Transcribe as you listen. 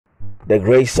The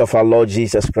grace of our Lord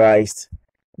Jesus Christ,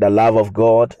 the love of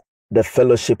God, the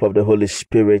fellowship of the Holy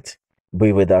Spirit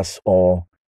be with us all.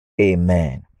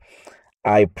 Amen.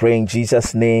 I pray in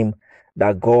Jesus' name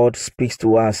that God speaks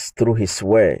to us through His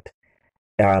word.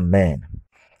 Amen.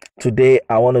 Today,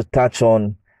 I want to touch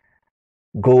on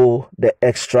go the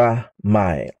extra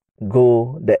mile.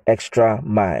 Go the extra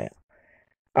mile.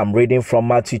 I'm reading from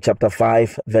Matthew chapter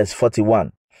 5, verse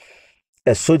 41.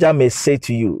 A soldier may say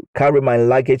to you, carry my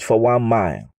luggage for 1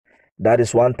 mile. That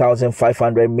is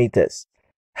 1,500 meters.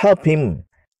 Help him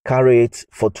carry it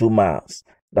for 2 miles.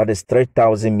 That is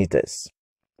 3,000 meters.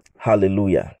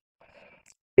 Hallelujah.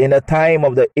 In the time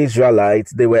of the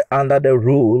Israelites, they were under the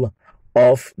rule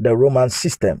of the Roman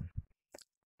system.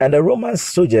 And the Roman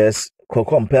soldiers could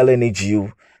compel any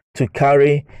Jew to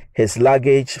carry his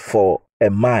luggage for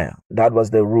a mile. That was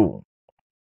the rule.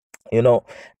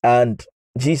 And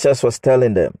Jesus was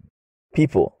telling them,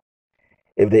 people,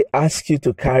 if they ask you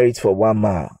to carry it for 1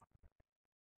 mile,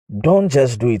 don't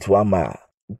just do it 1 mile,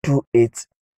 do it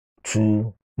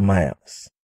 2 miles.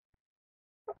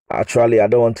 Actually, I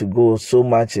don't want to go so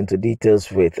much into details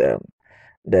with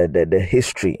the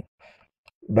history,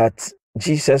 but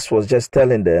Jesus was just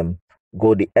telling them,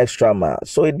 go the extra mile.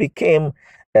 So it became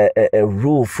a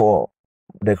rule for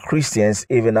the Christians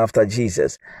even after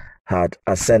Jesus had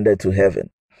ascended to heaven.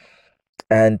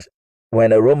 And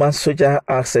when a Roman soldier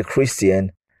asks a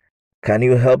Christian, can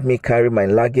you help me carry my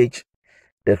luggage?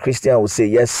 The Christian will say,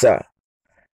 yes, sir.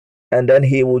 And then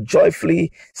he will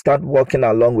joyfully start walking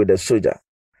along with the soldier.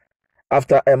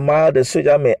 After a mile, the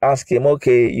soldier may ask him,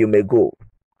 okay, you may go.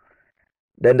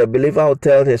 Then the believer will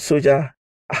tell the soldier,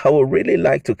 I would really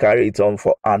like to carry it on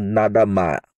for another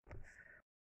mile.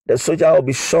 The soldier will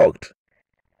be shocked.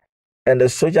 And the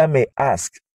soldier may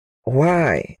ask,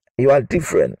 why? You are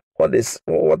different. What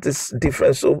is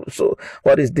different? So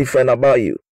what is different about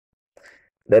you?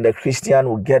 Then the Christian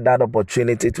will get that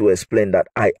opportunity to explain that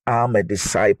I am a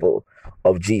disciple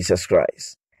of Jesus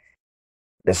Christ.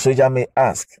 The soldier may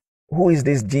ask, who is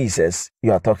this Jesus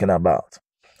you are talking about?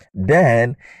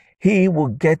 Then he will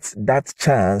get that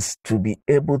chance to be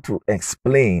able to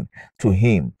explain to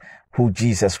him who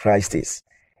Jesus Christ is.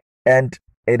 And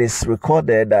it is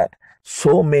recorded that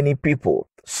so many people,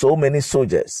 so many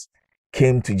soldiers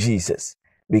came to Jesus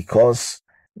because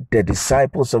the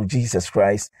disciples of Jesus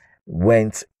Christ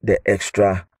went the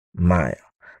extra mile.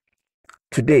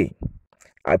 Today,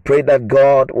 I pray that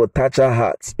God will touch our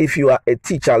hearts. If you are a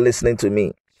teacher listening to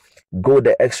me, go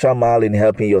the extra mile in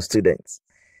helping your students.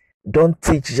 Don't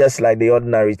teach just like the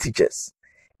ordinary teachers.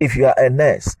 If you are a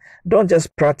nurse, don't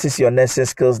just practice your nursing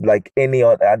skills like any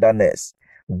other nurse.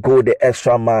 Go the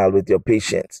extra mile with your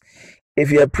patients.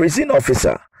 If you're a prison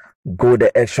officer, go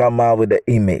the extra mile with the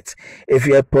inmates. If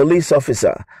you're a police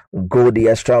officer, go the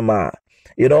extra mile.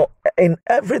 In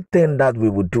everything that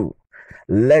we will do,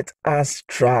 let us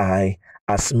try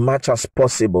as much as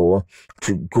possible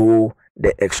to go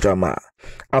the extra mile.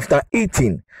 After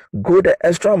eating, go the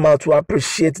extra mile to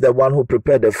appreciate the one who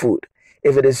prepared the food.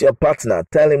 If it is your partner,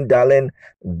 tell him, darling,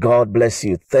 God bless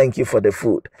you. Thank you for the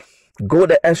food. Go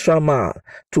the extra mile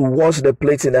to wash the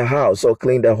plates in the house or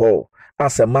clean the hall.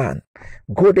 As a man,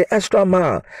 go the extra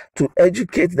mile to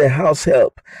educate the house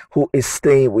help who is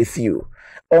staying with you,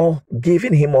 or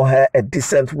giving him or her a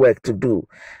decent work to do.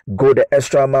 Go the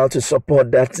extra mile to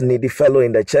support that needy fellow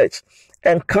in the church.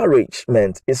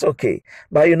 Encouragement is okay,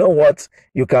 but you know what?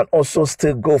 You can also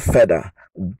still go further.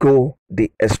 Go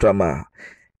the extra mile.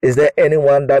 Is there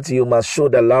anyone that you must show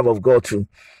the love of God to?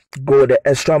 Go the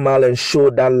extra mile and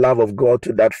show that love of God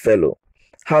to that fellow.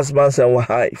 Husbands and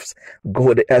wives,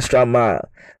 go the extra mile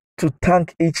to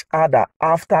thank each other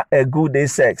after a good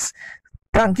day's sex.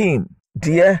 Thank him,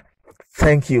 dear.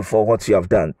 Thank you for what you have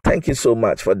done. Thank you so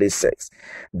much for this sex.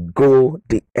 Go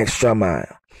the extra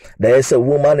mile. There is a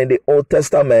woman in the Old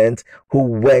Testament who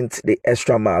went the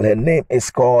extra mile. Her name is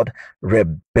called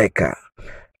Rebecca.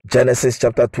 Genesis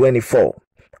chapter 24,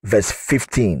 verse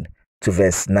 15 to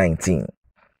verse 19.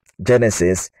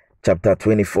 Genesis chapter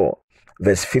 24,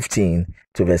 verse 15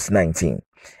 to verse 19.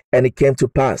 And it came to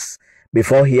pass,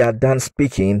 before he had done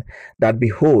speaking, that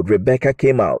behold, Rebekah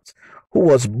came out, who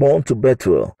was born to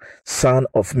Bethuel, son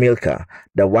of Milcah,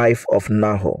 the wife of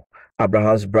Nahor,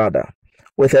 Abraham's brother,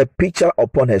 with a pitcher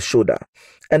upon her shoulder.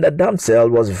 And the damsel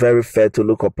was very fair to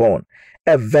look upon,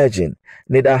 a virgin,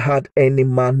 neither had any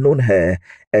man known her.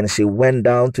 And she went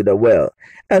down to the well,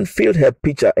 and filled her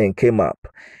pitcher, and came up.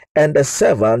 And the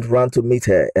servant ran to meet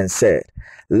her, and said,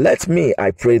 Let me,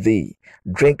 I pray thee,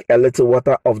 drink a little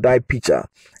water of thy pitcher.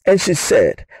 And she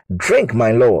said, Drink,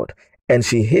 my lord. And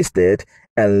she hasted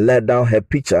and let down her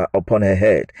pitcher upon her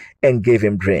head, and gave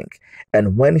him drink.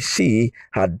 And when she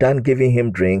had done giving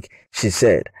him drink, she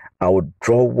said, I will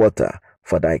draw water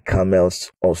for thy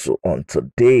camels also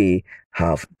until they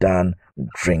have done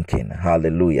drinking.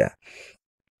 Hallelujah.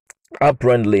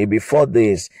 Apparently, before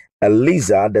this,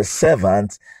 Eliezer, the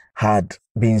servant, had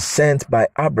been sent by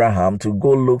Abraham to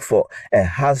go look for a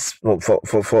husband,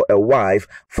 for a wife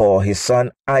for his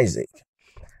son Isaac.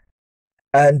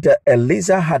 And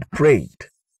Eliezer had prayed,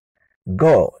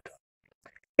 God,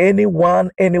 any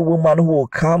woman who will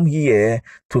come here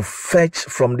to fetch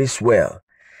from this well,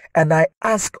 and I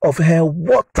ask of her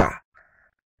water,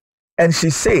 and she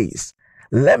says,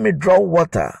 let me draw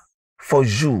water for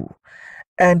you,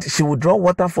 and she will draw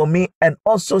water for me, and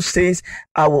also says,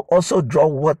 I will also draw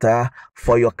water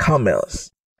for your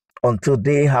camels until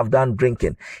they have done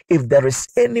drinking. If there is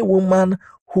any woman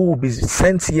who will be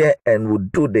sent here and will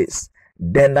do this,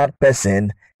 then that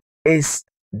person is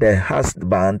the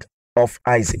husband of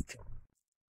Isaac.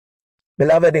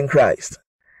 Beloved in Christ,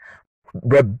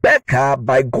 Rebecca,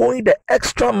 by going the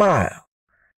extra mile,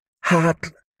 had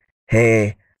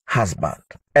her husband,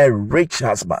 a rich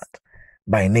husband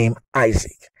by name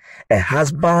Isaac, a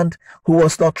husband who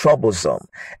was not troublesome,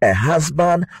 a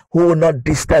husband who will not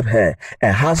disturb her,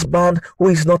 a husband who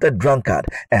is not a drunkard,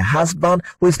 a husband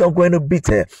who is not going to beat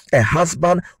her, a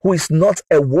husband who is not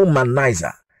a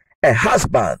womanizer, a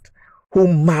husband who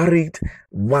married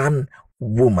one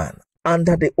woman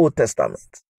under the Old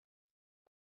Testament.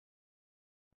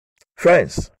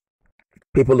 Friends,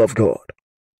 people of God,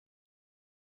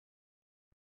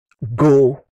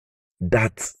 go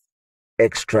that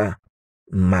extra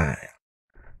mile.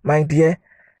 My dear,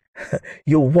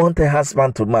 you want a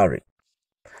husband to marry.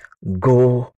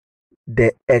 Go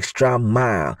the extra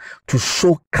mile to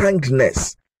show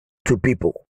kindness to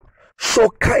people. Show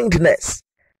kindness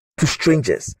to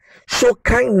strangers. Show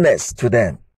kindness to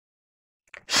them.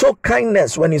 Show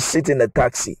kindness when you sit in a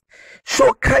taxi.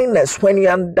 Show kindness when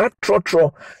you're in that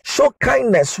trotro. Show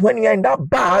kindness when you're in that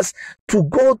bus to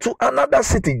go to another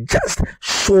city. Just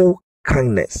show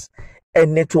kindness.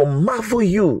 And it will marvel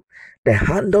you, the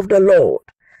hand of the Lord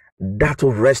that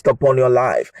will rest upon your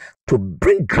life to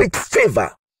bring great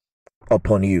favor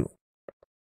upon you.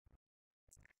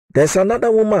 There's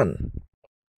another woman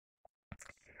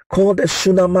called the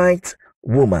Shunammite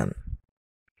woman.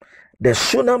 The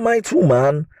Shunammite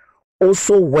woman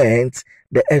also went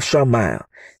the extra mile.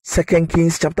 2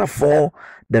 Kings chapter 4,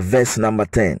 the verse number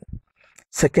 10.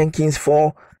 2 Kings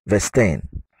 4, verse 10.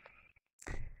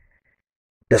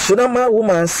 The Shunammite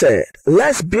woman said,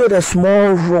 let's build a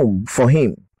small room for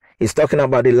him. He's talking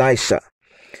about Elisha.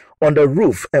 On the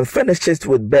roof, and furnish it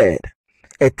with bed,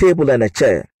 a table and a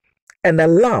chair, and a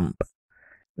lamp.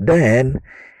 Then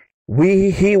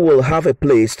he will have a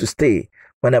place to stay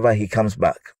whenever he comes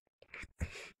back.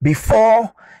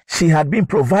 Before, she had been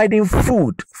providing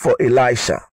food for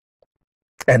Elisha.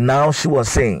 And now she was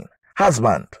saying,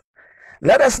 husband,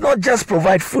 let us not just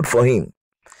provide food for him.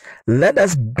 Let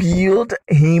us build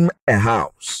him a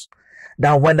house,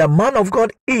 that when the man of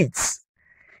God eats,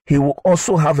 he will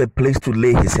also have a place to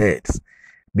lay his head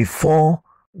before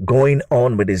going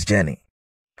on with his journey.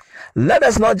 Let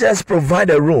us not just provide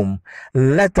a room,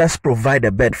 let us provide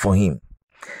a bed for him.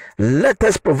 Let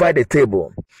us provide a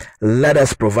table. Let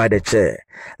us provide a chair.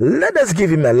 Let us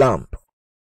give him a lamp.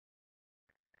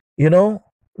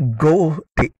 Go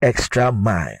the extra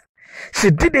mile.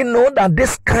 She didn't know that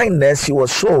this kindness she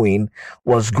was showing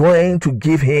was going to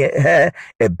give her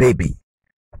a baby.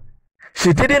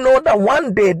 She didn't know that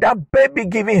one day that baby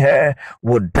giving her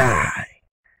would die.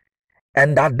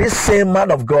 And that this same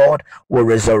man of God will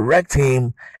resurrect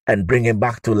him and bring him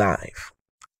back to life.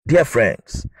 Dear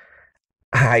friends,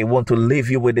 I want to leave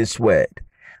you with this word.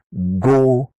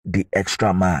 Go the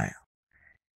extra mile.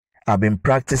 I've been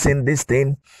practicing this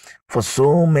thing for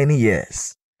so many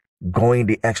years. Going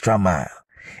the extra mile.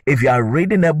 If you are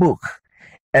reading a book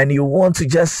and you want to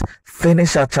just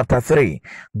finish at chapter 3,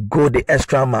 go the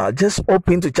extra mile. Just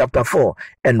open to chapter 4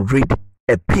 and read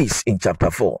a piece in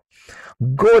chapter 4.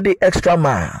 Go the extra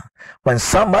mile. When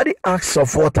somebody asks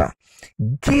of water,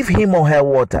 give him or her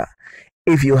water.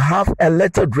 If you have a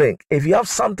little drink, if you have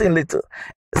something little,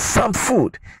 some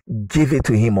food, give it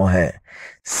to him or her.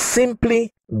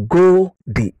 Simply go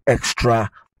the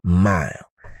extra mile.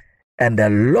 And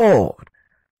the Lord,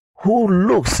 who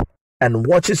looks and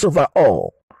watches over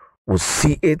all, will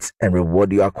see it and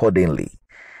reward you accordingly.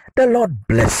 The Lord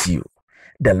bless you.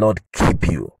 The Lord keep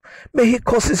you. May he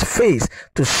cause his face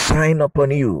to shine upon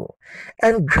you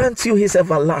and grant you his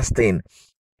everlasting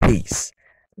peace.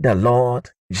 The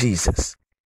Lord Jesus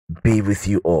be with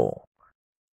you all.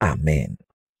 Amen.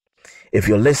 If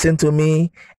you listen to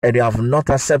me and you have not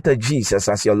accepted Jesus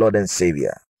as your Lord and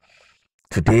Savior,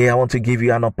 today I want to give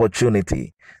you an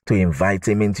opportunity to invite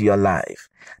him into your life.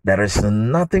 There is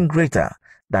nothing greater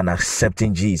than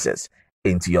accepting Jesus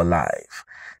into your life.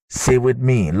 Say with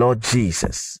me, Lord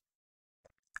Jesus,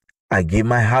 I give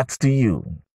my heart to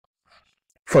you.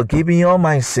 Forgive me all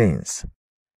my sins.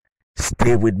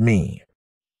 Stay with me.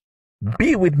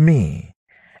 Be with me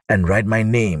and write my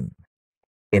name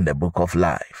in the book of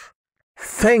life.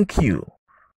 Thank you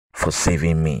for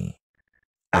saving me.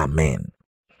 Amen.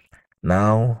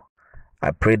 Now,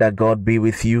 I pray that God be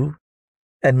with you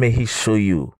and may he show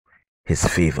you his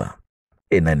favor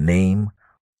in the name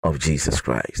of Jesus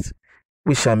Christ.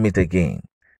 We shall meet again.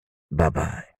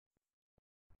 Bye-bye.